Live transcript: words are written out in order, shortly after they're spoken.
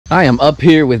I am up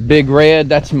here with Big Red.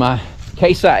 That's my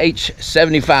Case IH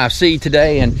 75C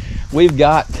today, and we've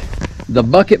got the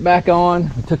bucket back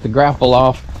on. We took the grapple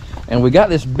off, and we got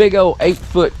this big old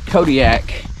 8-foot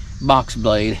Kodiak box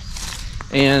blade.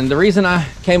 And the reason I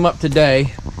came up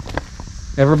today,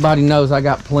 everybody knows I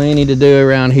got plenty to do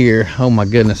around here. Oh my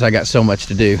goodness, I got so much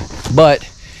to do. But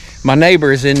my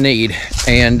neighbor is in need,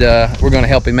 and we're going to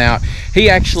help him out. He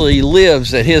actually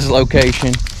lives at his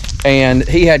location, and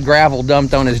he had gravel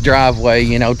dumped on his driveway,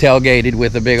 you know, tailgated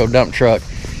with a big old dump truck,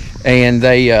 and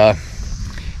they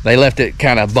left it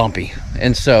kind of bumpy.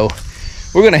 And so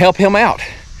we're going to help him out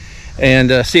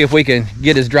and see if we can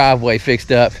get his driveway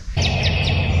fixed up.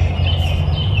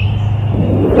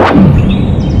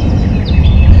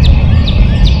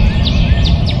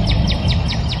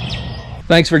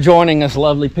 Thanks for joining us,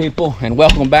 lovely people, and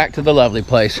welcome back to the lovely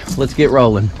place. Let's get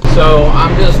rolling. So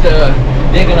I'm just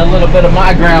digging a little bit of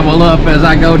my gravel up as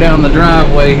I go down the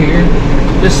driveway here.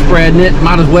 Just spreading it,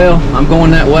 might as well. I'm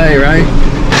going that way, right?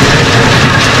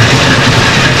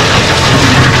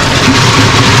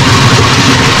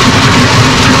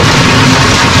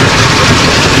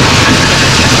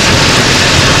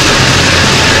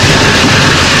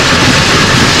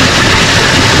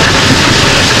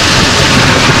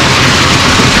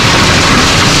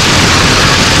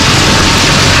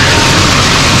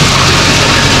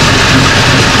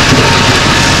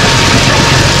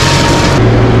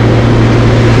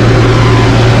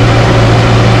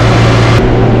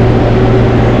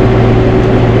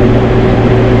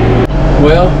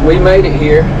 Well, we made it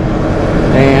here,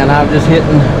 and I'm just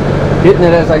hitting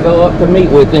it as I go up to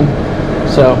meet with him.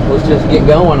 So let's just get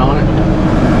going on it.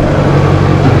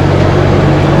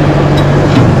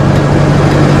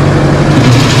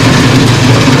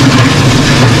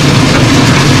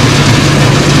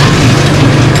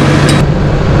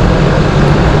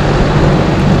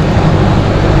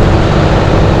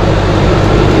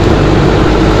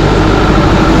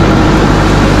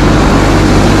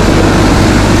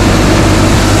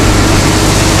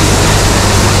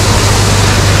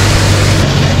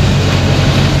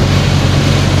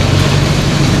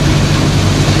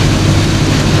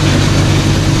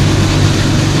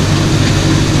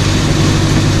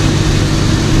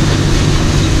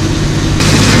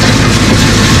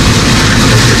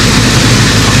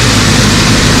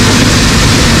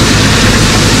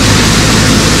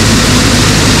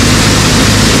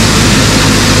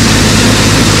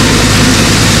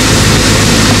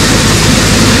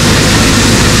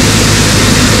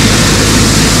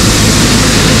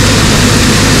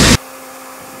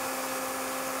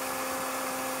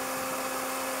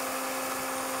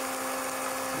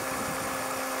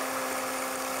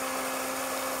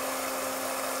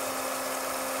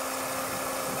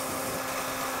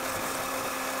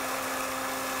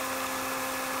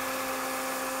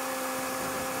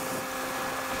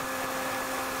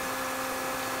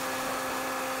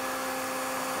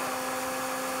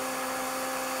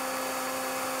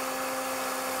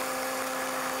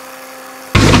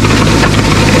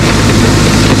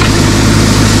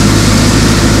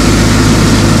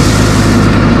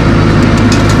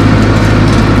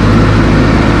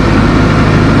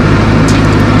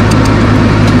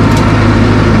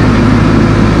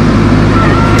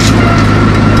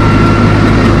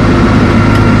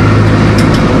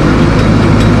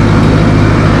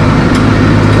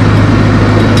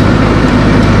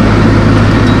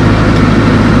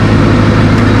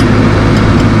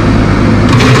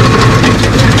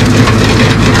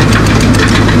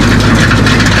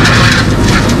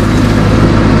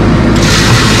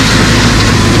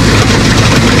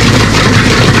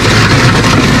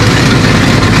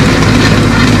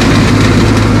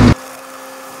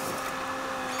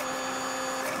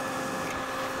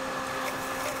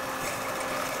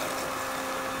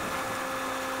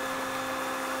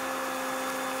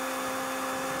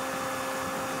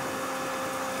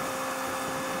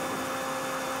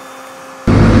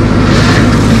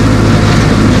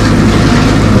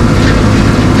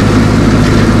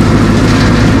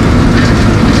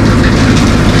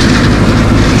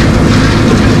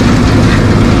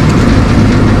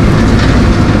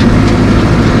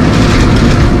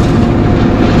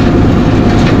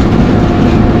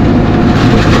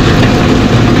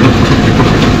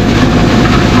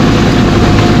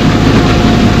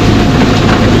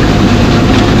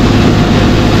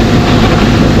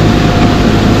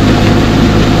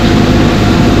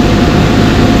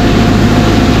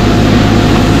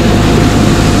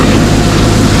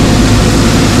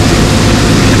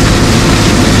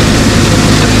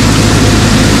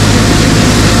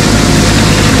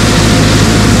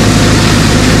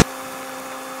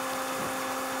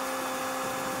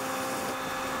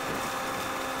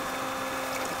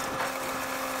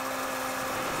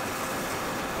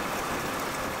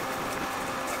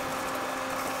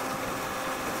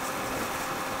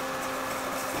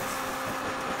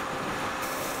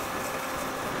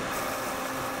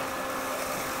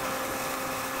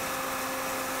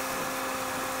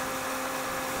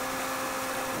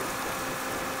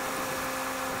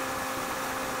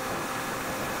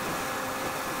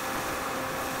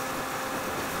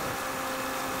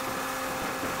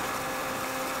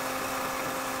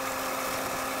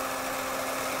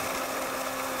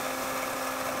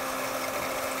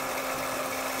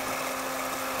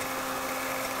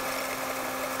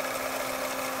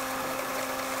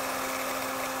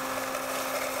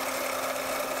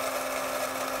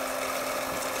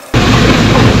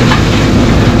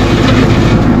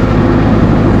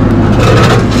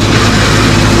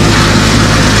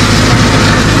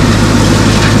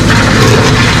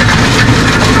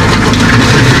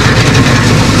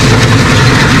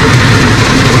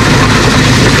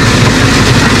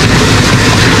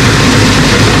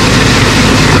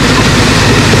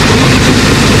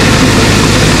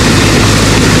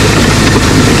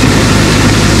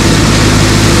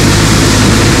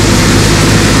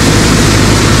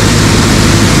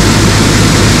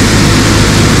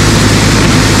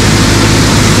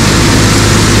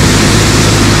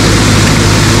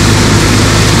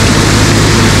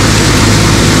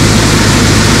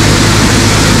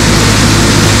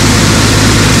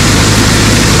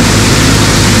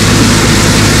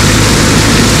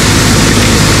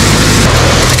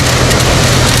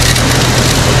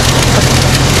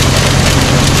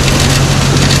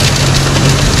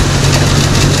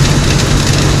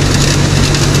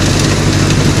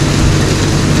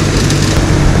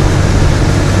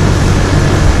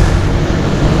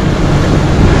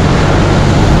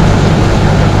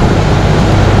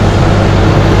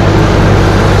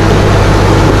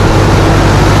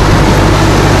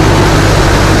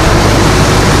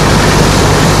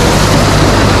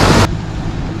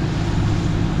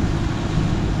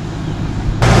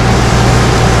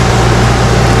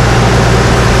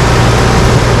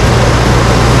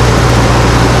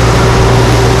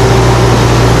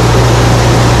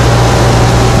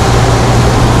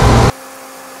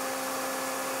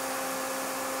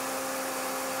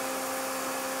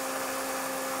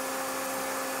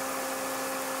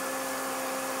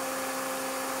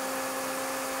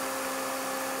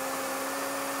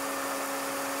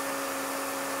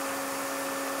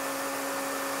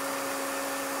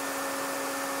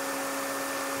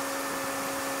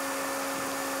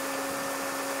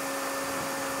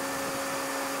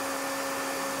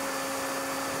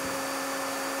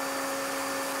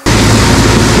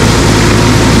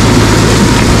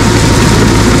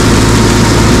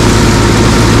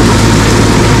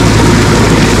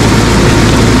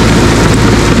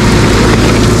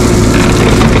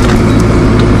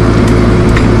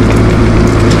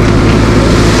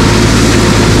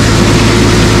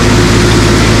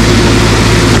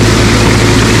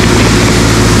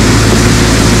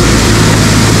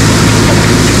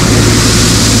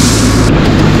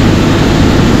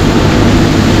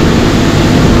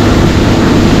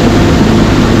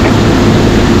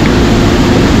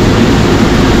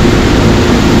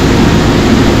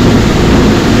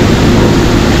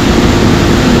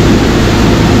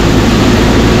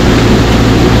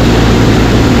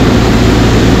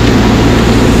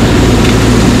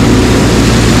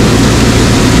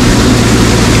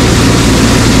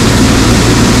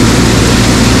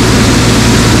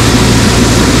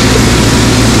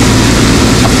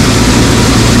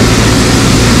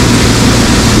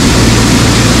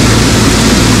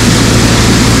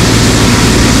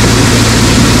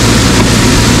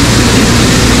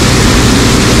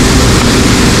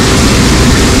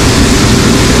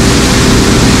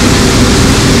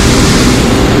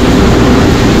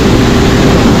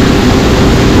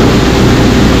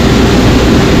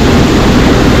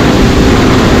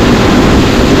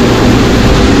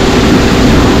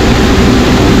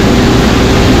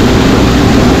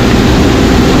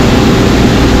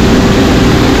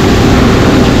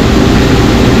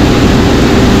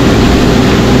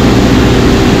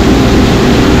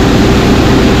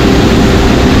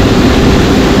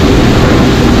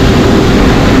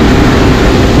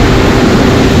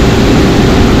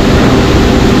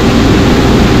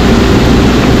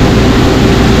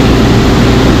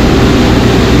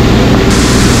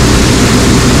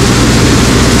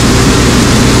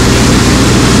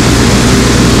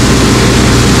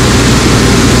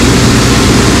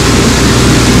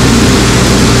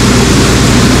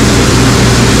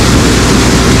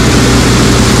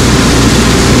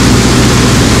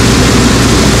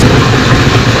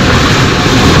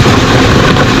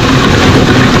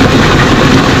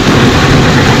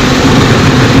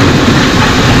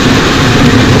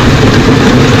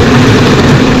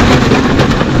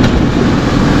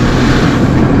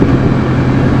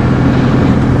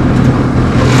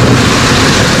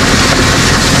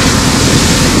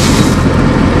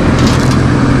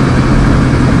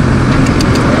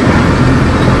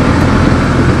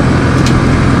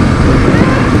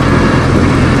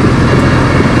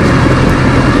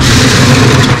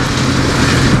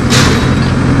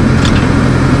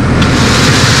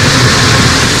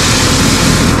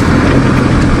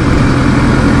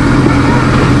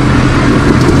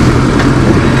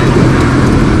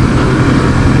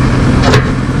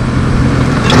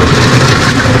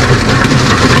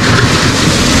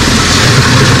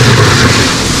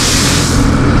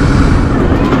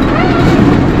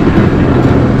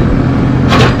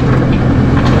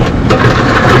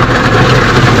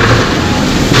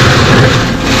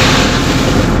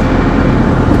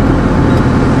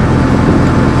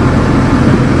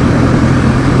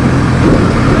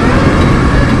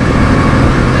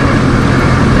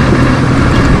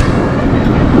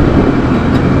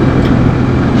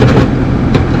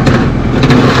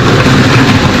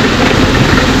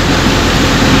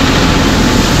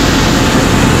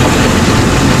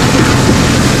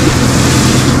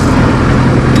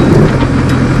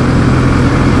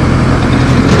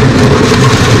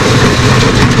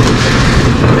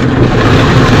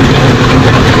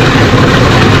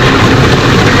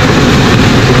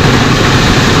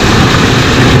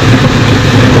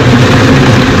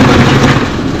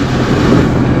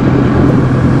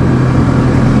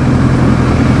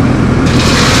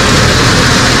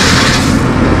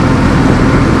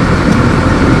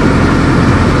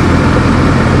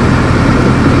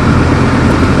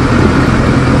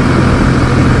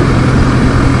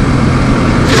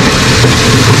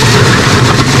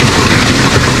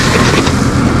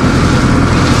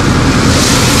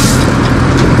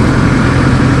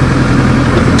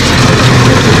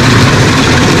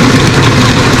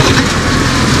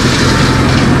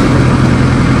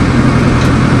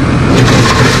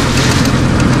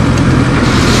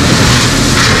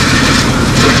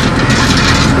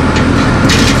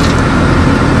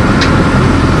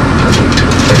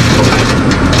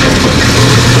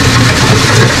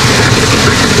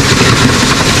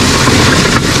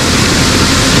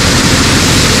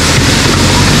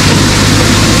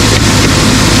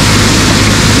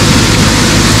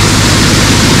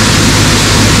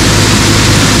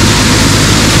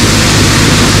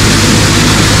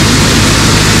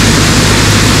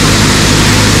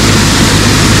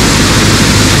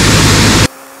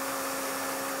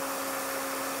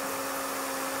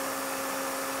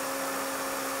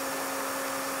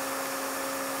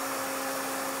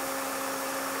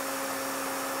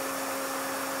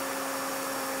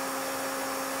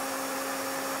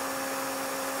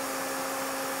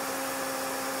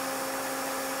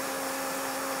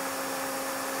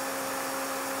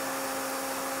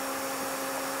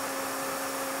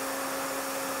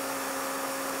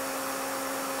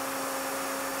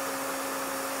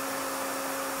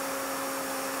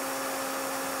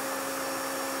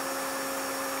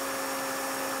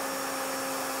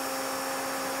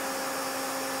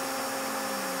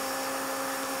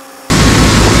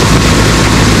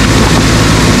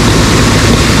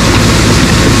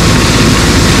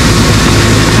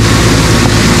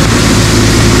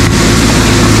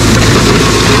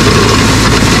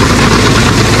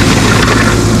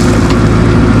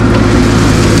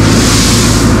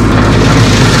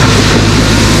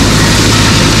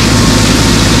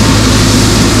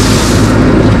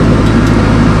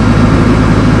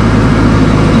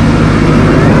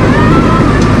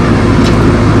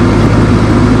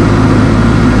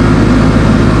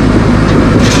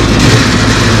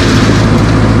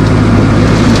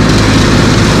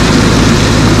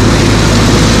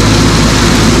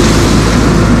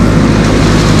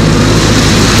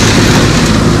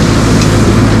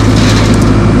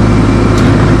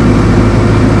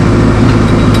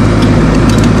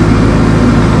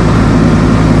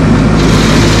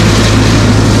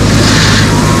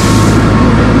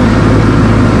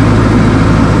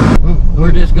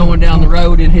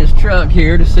 road in his truck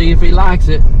here to see if he likes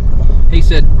it. He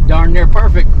said, darn near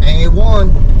perfect.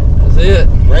 A1. That's it.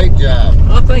 Great job.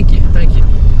 Oh, thank you, thank you.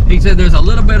 He said there's a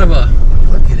little bit of a...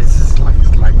 Look at this, it's like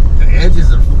the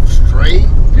edges are straight.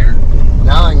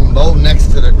 Now I can mow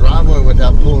next to the driveway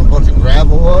without pulling a bunch of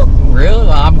gravel up. Really?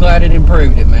 Well, I'm glad it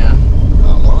improved it, man.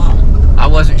 A lot. I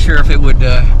wasn't sure if it would,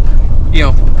 you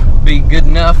know, be good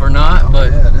enough or not,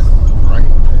 but yeah, this is great.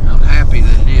 I'm happy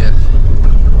that it is.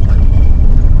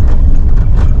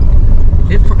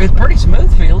 It's pretty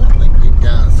smooth feeling. Like deep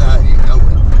down inside, you know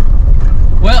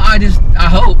it. Well, I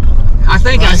hope. I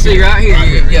think I see right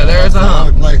here. Yeah, there's a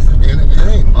hump. Place. It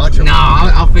ain't much of No,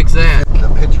 I'll fix that. The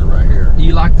picture right here.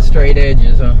 You like the straight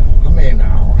edges, huh? I mean,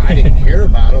 no, I didn't hear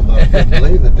about them, but I couldn't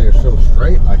believe that they're so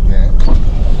straight like that.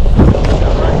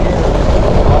 Right here.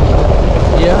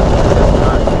 Yeah.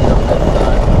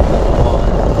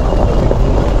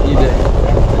 You did.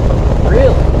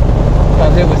 Really?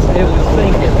 Because it was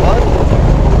sinking.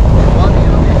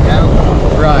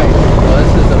 Right. Well,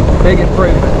 this is a big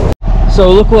improvement. So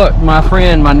look what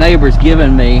my neighbor's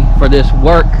given me for this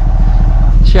work.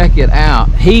 Check it out.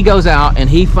 He goes out and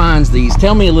he finds these.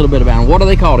 Tell me a little bit about them. What are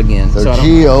they called again? They're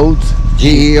geodes.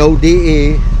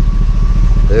 Geode.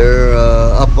 They're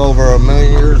up over 1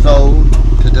 million years old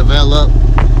to develop.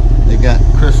 They got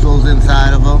crystals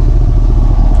inside of them,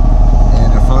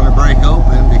 and they're fun to break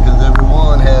open because every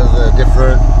one has a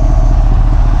different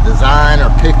design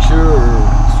or picture or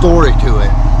story to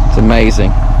it. It's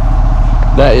amazing.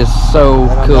 That is so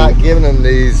cool. I'm not giving them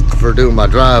these for doing my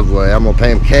driveway. I'm gonna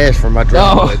pay them cash for my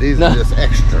driveway. These are just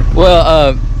extra.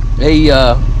 Well,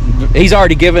 he's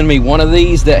already given me one of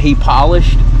these that he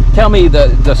polished. Tell me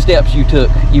the steps you took.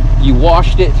 You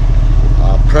washed it.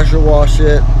 Pressure wash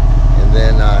it, and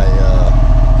then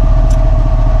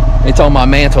it's on my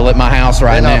mantle at my house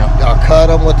right now. I'll cut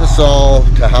them with the saw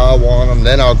to how I want them.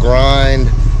 Then I'll grind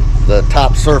the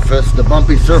top surface, the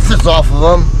bumpy surface off of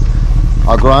them.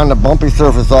 I'll grind the bumpy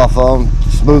surface off of them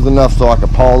smooth enough so I can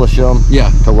polish them. Yeah.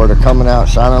 To where they're coming out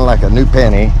shining like a new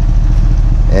penny.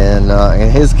 And in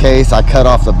his case, I cut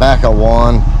off the back of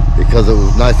one because it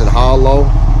was nice and hollow.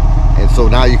 And so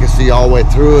now you can see all the way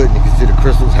through it, and you can see the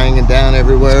crystals hanging down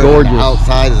everywhere. It's gorgeous. And the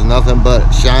outside is nothing but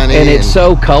shiny. And it's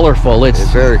so colorful. It's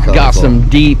very colorful. Got some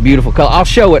deep, beautiful color. I'll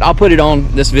show it. I'll put it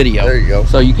on this video. There you go.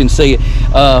 So you can see it.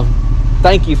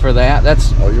 Thank you for that.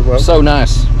 That's you're welcome. So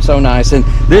nice. So nice. And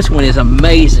this one is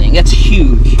amazing. It's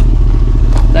huge.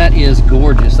 That is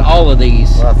gorgeous. All of these.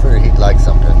 Well, I figured he'd like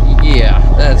something. Yeah,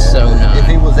 that's so nice. If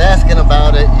he was asking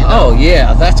about it, you know. Oh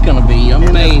yeah, that's gonna be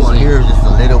amazing. This one here is just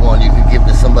a little one you could give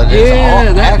to somebody.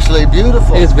 Yeah, that's actually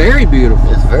beautiful. It's very beautiful.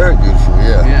 It's very beautiful.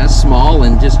 Yeah. Yeah, it's small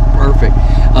and just perfect.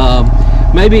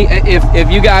 Maybe if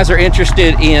you guys are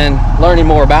interested in learning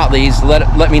more about these,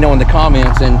 let me know in the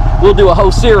comments, and we'll do a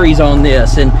whole series on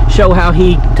this and show how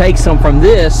he takes them from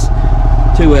this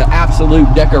to an absolute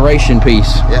decoration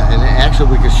piece. Yeah, and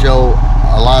actually we could show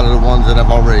a lot of the ones that I've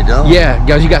already done. Yeah,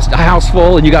 because you got a house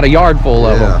full and you got a yard full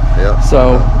of them. Yeah.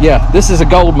 So yeah, this is a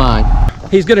gold mine.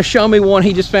 He's going to show me one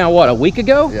he just found, what, a week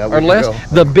ago? Yeah, or less?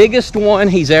 The biggest one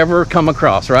he's ever come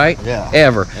across, right? Yeah.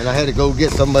 Ever. And I had to go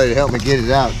get somebody to help me get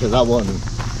it out because I wasn't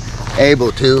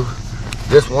able to.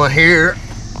 This one here,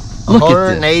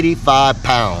 185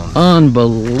 pounds.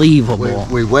 Unbelievable.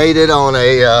 We weighed it on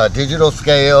a digital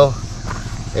scale,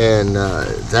 and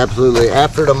it's absolutely,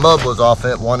 after the mud was off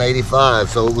at 185,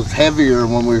 so it was heavier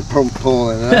when we were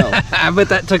pulling it out. I bet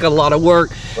that took a lot of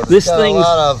work. But this got thing's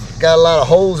got a lot of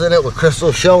holes in it with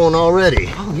crystals showing already.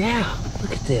 Oh yeah,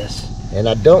 look at this. And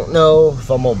I don't know if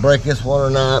I'm gonna break this one or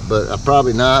not, but I'm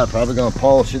probably not. I'm probably gonna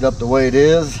polish it up the way it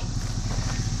is.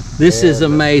 This is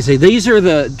amazing. These are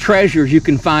the treasures you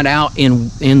can find out in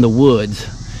the woods.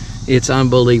 It's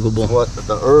unbelievable. What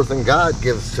the earth and God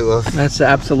gives to us. That's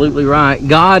absolutely right.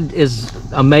 God is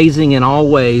amazing in all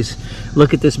ways.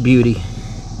 Look at this beauty.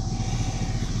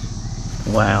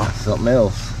 Wow. Something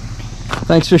else.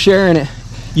 Thanks for sharing it.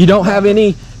 You don't have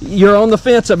any, you're on the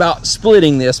fence about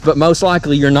splitting this, but most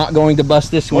likely you're not going to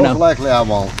bust this one up. Most likely I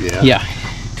won't, yeah. Yeah.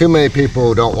 Too many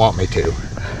people don't want me to.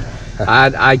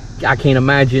 I can't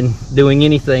imagine doing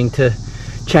anything to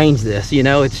change this, you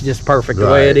know. It's just perfect the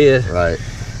way it is. Right.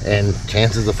 And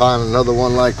chances of finding another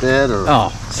one like that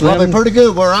are probably pretty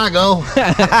good where I go.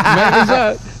 Maybe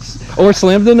so. Or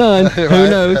slim to none. Right. Who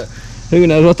knows? Who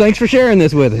knows? Well, thanks for sharing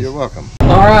this with us. You're welcome.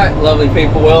 All right, lovely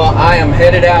people. Well, I am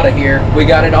headed out of here. We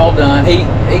got it all done. He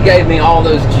gave me all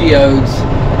those geodes.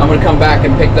 I'm going to come back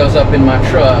and pick those up in my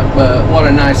truck. But what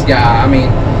a nice guy. I mean,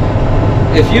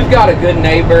 if you've got a good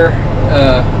neighbor,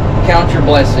 count your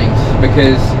blessings,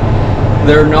 because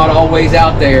they're not always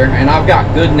out there, and I've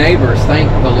got good neighbors, thank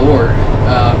the Lord.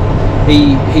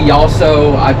 He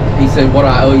also, he said, what do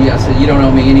I owe you? I said, you don't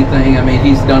owe me anything. I mean,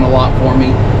 he's done a lot for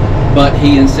me, but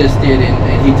he insisted, and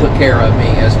he took care of me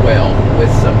as well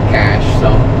with some cash.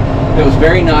 So it was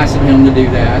very nice of him to do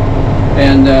that.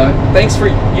 And thanks for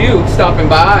you stopping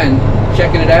by and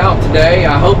checking it out today.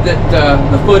 I hope that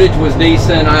the footage was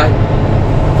decent. I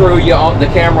threw you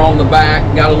the camera on the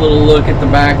back, got a little look at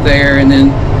the back there, and then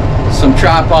some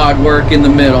tripod work in the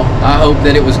middle. I hope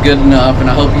that it was good enough, and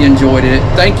I hope you enjoyed it.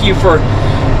 Thank you for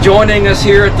joining us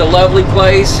here at the lovely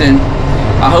place, and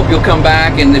I hope you'll come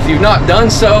back. And if you've not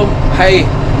done so, hey,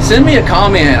 send me a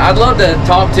comment. I'd love to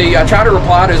talk to you. I try to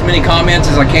reply to as many comments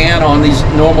as I can on these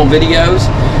normal videos.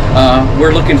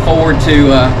 We're looking forward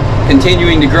to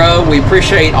continuing to grow. We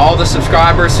appreciate all the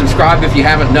subscribers. Subscribe if you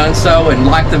haven't done so, and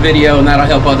like the video, and that'll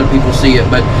help other people see it.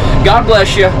 But God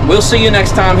bless you. We'll see you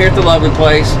next time here at the lovely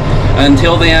place.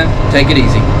 Until then, take it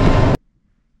easy.